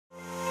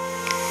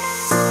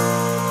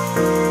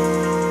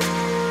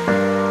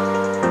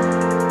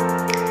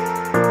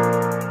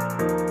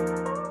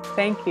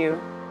thank you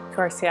to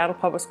our Seattle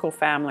Public School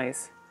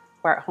families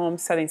who are at home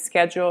setting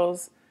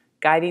schedules,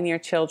 guiding your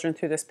children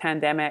through this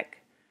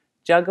pandemic,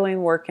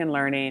 juggling work and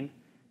learning,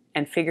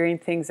 and figuring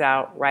things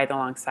out right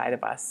alongside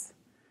of us.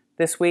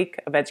 This week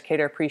of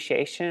Educator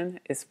Appreciation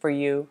is for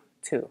you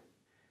too.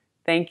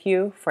 Thank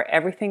you for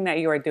everything that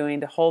you are doing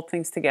to hold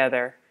things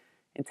together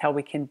until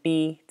we can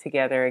be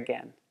together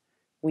again.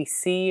 We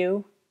see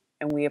you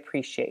and we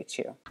appreciate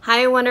you.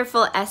 Hi,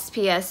 wonderful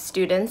SPS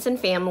students and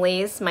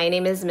families. My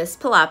name is Miss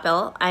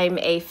Palapel. I'm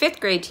a 5th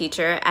grade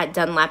teacher at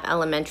Dunlap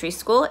Elementary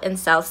School in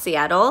South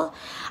Seattle.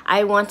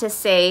 I want to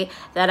say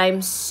that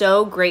I'm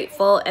so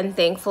grateful and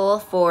thankful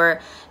for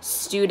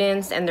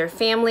students and their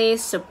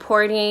families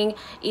supporting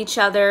each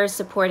other,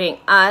 supporting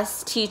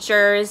us,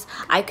 teachers.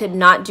 I could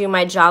not do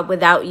my job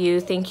without you.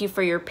 Thank you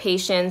for your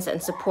patience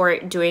and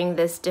support during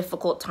this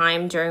difficult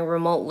time during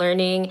remote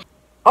learning.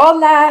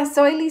 Hola,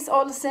 soy Liz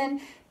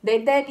Olsen de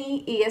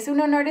Denny y es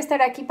un honor estar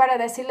aquí para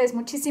decirles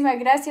muchísimas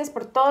gracias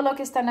por todo lo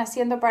que están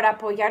haciendo para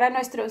apoyar a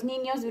nuestros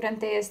niños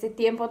durante este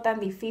tiempo tan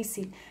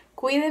difícil.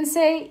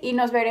 Cuídense y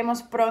nos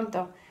veremos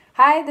pronto.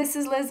 Hi, this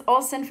is Liz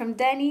Olsen from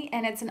Denny,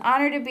 and it's an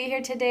honor to be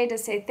here today to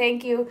say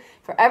thank you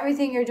for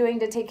everything you're doing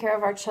to take care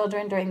of our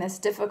children during this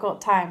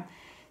difficult time.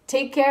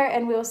 Take care,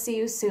 and we'll see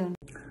you soon.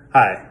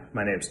 Hi,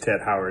 my name is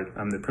Ted Howard.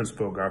 I'm the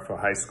principal of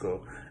Garfield High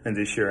School, and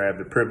this year I have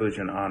the privilege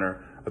and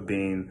honor of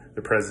being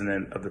the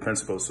president of the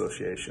Principal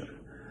Association.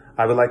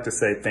 I would like to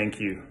say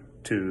thank you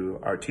to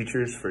our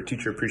teachers for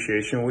Teacher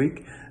Appreciation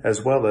Week,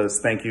 as well as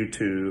thank you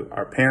to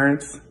our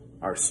parents,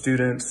 our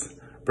students,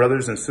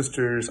 brothers and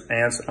sisters,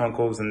 aunts,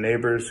 uncles, and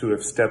neighbors who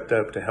have stepped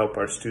up to help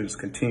our students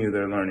continue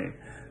their learning.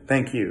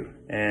 Thank you.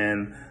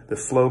 And the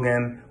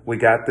slogan, "We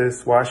got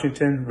this,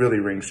 Washington," really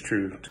rings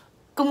true.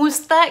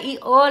 Kumusta y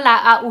hola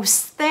a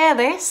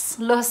ustedes,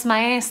 los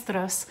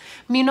maestros.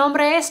 Mi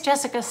nombre es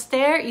Jessica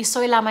Stair y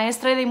soy la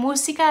maestra de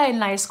música en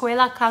la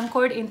Escuela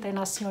Concord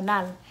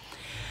Internacional.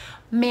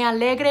 Me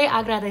alegra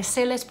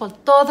agradecerles por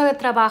todo el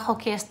trabajo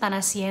que están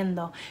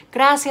haciendo.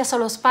 Gracias a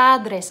los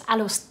padres, a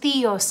los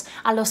tíos,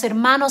 a los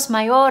hermanos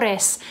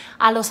mayores,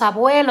 a los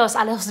abuelos,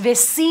 a los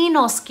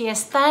vecinos que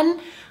están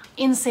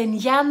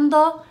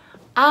enseñando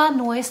a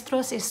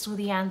nuestros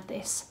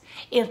estudiantes.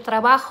 El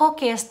trabajo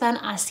que están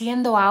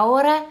haciendo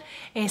ahora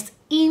es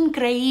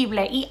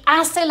increíble y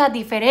hace la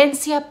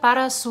diferencia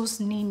para sus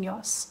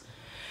niños.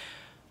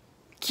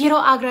 Quiero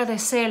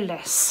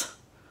agradecerles.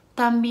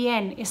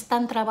 También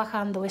están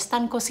trabajando,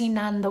 están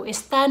cocinando,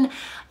 están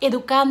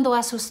educando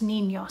a sus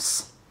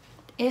niños.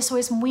 Eso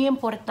es muy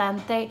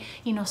importante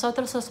y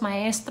nosotros los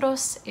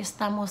maestros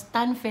estamos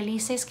tan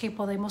felices que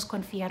podemos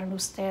confiar en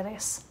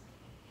ustedes.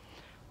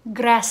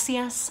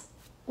 Gracias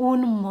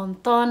un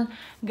montón.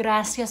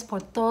 Gracias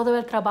por todo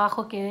el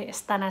trabajo que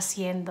están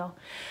haciendo.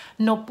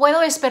 No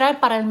puedo esperar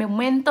para el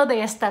momento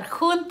de estar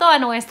junto a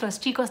nuestros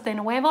chicos de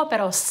nuevo,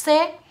 pero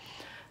sé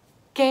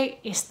que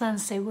están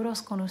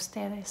seguros con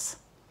ustedes.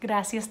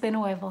 Gracias de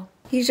nuevo.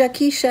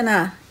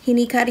 Hijakishana,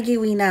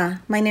 Hinikarigiwina.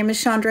 My name is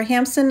Chandra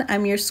Hampson.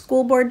 I'm your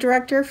school board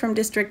director from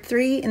District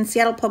 3 in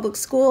Seattle Public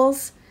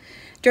Schools.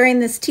 During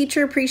this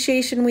Teacher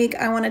Appreciation Week,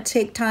 I want to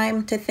take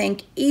time to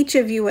thank each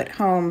of you at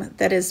home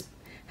that is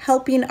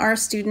helping our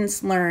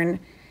students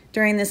learn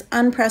during this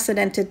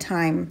unprecedented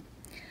time.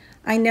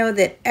 I know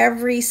that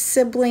every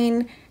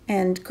sibling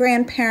and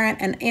grandparent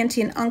and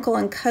auntie and uncle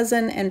and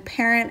cousin and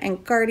parent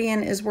and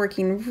guardian is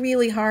working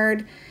really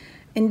hard,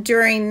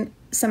 enduring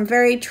some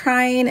very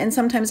trying and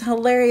sometimes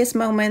hilarious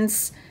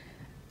moments,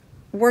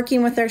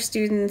 working with our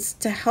students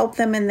to help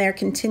them in their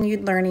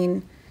continued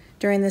learning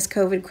during this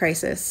COVID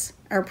crisis.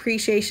 Our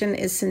appreciation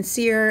is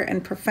sincere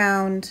and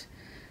profound.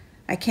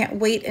 I can't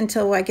wait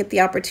until I get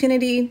the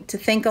opportunity to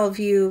thank all of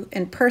you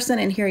in person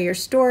and hear your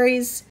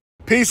stories.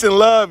 Peace and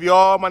love,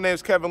 y'all. My name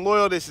is Kevin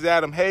Loyal. This is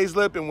Adam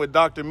Hazlip, and with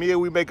Dr. Mia,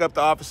 we make up the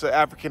Office of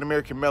African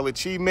American Male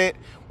Achievement.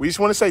 We just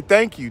want to say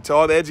thank you to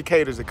all the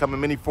educators that come in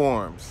many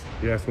forms.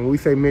 Yes, when we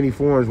say many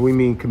forms, we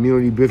mean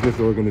community business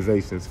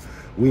organizations.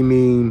 We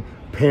mean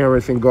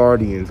parents and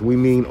guardians. We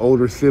mean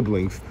older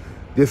siblings.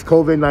 This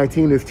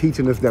COVID-19 is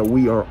teaching us that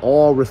we are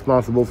all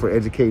responsible for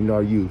educating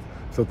our youth.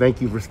 So thank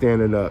you for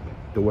standing up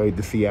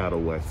the Seattle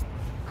way.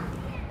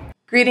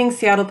 Greetings,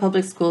 Seattle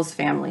Public Schools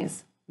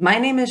families. My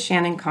name is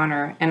Shannon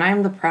Connor, and I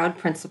am the proud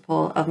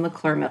principal of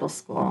McClure Middle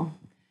School.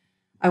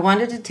 I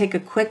wanted to take a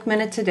quick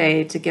minute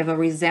today to give a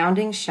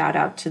resounding shout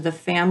out to the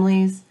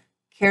families,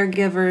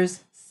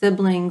 caregivers,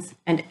 siblings,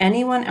 and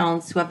anyone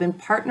else who have been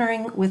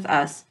partnering with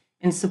us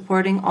in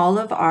supporting all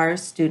of our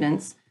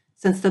students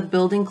since the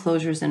building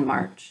closures in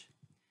March.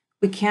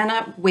 We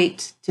cannot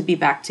wait to be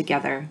back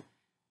together.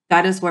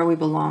 That is where we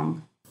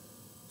belong.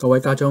 各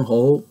位家長好，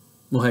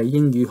我係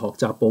英語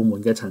學習部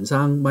門嘅陳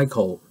生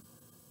Michael。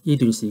呢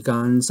段時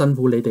間辛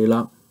苦你哋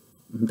啦，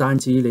唔單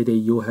止你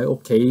哋要喺屋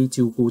企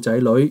照顧仔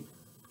女，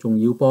仲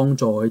要幫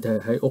助佢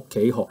哋喺屋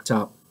企學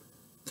習。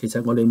其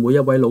實我哋每一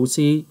位老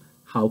師、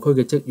校區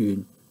嘅職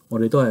員，我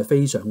哋都係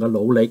非常嘅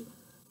努力，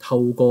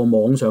透過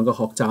網上嘅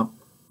學習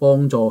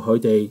幫助佢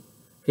哋，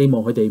希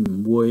望佢哋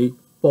唔會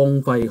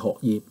荒廢學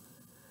業。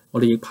我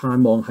哋亦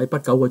盼望喺不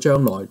久嘅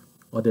將來，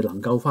我哋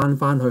能夠返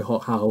去學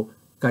校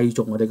繼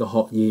續我哋嘅學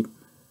業。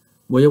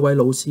每一位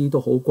老師都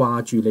好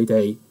掛住你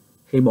哋，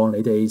希望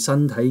你哋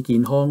身體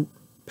健康、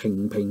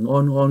平平安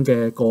安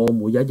嘅過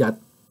每一日。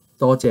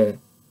多謝。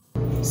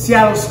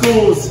Seattle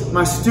schools,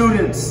 my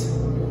students,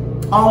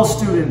 all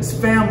students,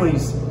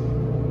 families.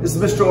 This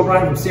is Mr.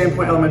 O'Brien from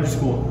Sandpoint Elementary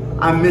School.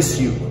 I miss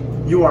you.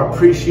 You are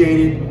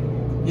appreciated.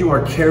 You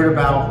are cared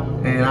about,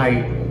 and I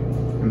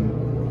am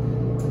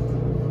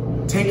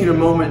taking a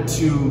moment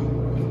to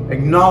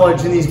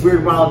acknowledge in these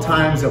weird, wild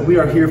times that we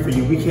are here for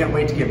you. We can't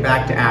wait to get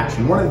back to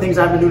action. One of the things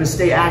I've been doing to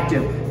stay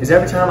active is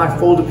every time I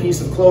fold a piece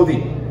of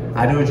clothing,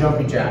 I do a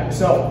jumping jack.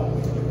 So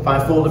if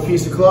I fold a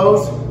piece of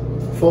clothes,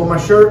 fold my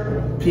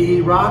shirt,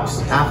 PE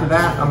rocks. After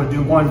that, I'm gonna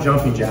do one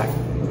jumping jack.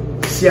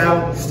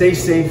 Seattle, stay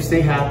safe,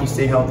 stay happy,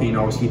 stay healthy, and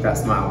always keep that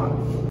smile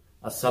on.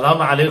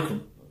 Assalamu alaikum.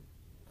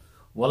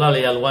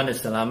 walaalayaal waan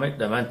islaamay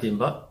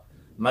dhammaantiinba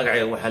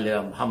magacayga waxaa la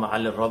yidhaha maxamed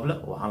cali roble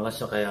waxaan la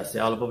shaqeeyaa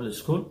Seattle Public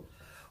School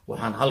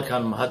waxaan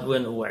halkan mahad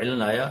weyn ugu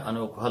celinayaa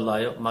anigoo ku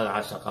hadlayo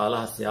magaca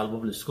shaqaalaha Seattle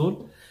Public School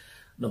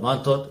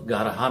dhammaantood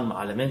gaar ahaan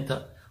macallimiinta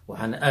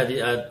waxaan aad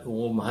iyo aad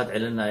ugu mahad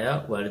celinayaa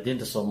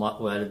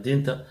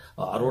waalidiinta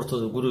oo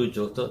caruurtooda guriga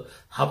joogto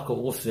habka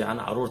ugu fiican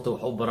caruurta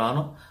wax u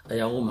baraano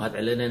ayaan ugu mahad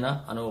celinaynaa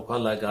anigoo ku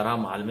hadlaya gaar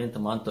ahaan macallimiinta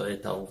maanta ay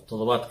tahay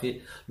toddobaadkii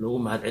lagu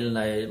mahad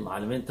celinayay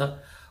macallimiinta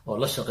oo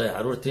la shaqeeya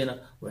caruurtiina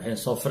waxay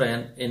soo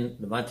furayaan in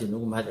dhammaantiin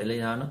ugu mahad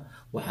celinayaano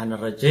waxaan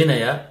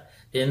rajaynayaa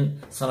in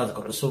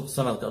sanadka cusub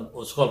sanadka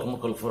iskoolka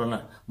marka la furana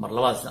mar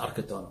labaad is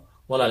arki doono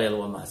walaalayaal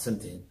waa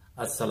mahadsantihiin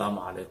assalaamu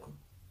calaykum.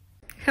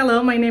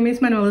 Hello, my name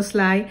is Manuel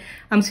Sly.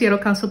 I'm Seattle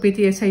Council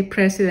PTSA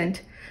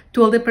President.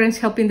 To all the parents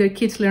helping their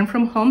kids learn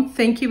from home,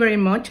 thank you very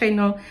much. I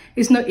know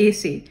it's not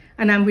easy,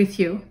 and I'm with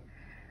you.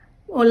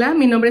 Hola,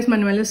 mi nombre es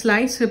Manuel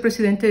Sly, soy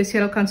presidente de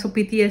Seattle Council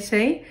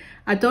PTSA.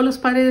 A todos los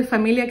padres de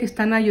familia que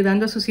están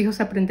ayudando a sus hijos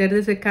a aprender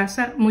desde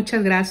casa,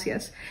 muchas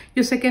gracias.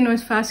 Yo sé que no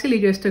es fácil y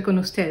yo estoy con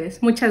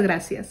ustedes. Muchas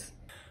gracias.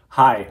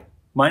 Hi,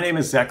 my name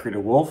is Zachary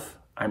DeWolf.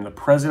 I'm the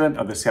president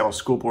of the Seattle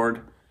School Board.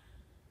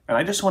 And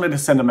I just wanted to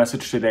send a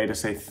message today to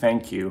say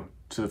thank you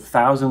to the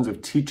thousands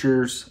of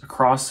teachers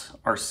across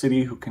our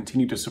city who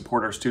continue to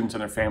support our students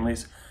and their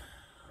families,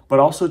 but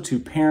also to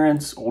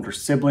parents, older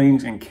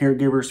siblings, and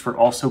caregivers for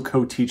also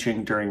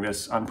co-teaching during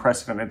this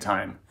unprecedented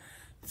time.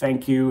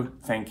 Thank you,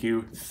 thank you,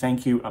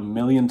 thank you a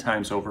million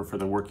times over for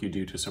the work you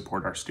do to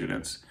support our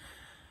students.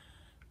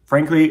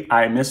 Frankly,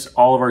 I miss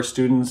all of our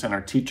students and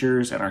our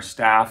teachers and our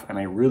staff, and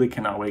I really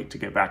cannot wait to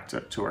get back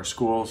to our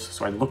schools.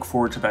 So I look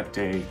forward to that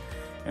day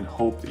and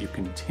hope that you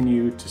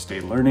continue to stay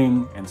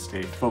learning and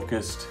stay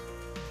focused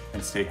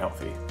and stay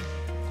healthy.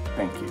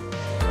 Thank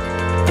you.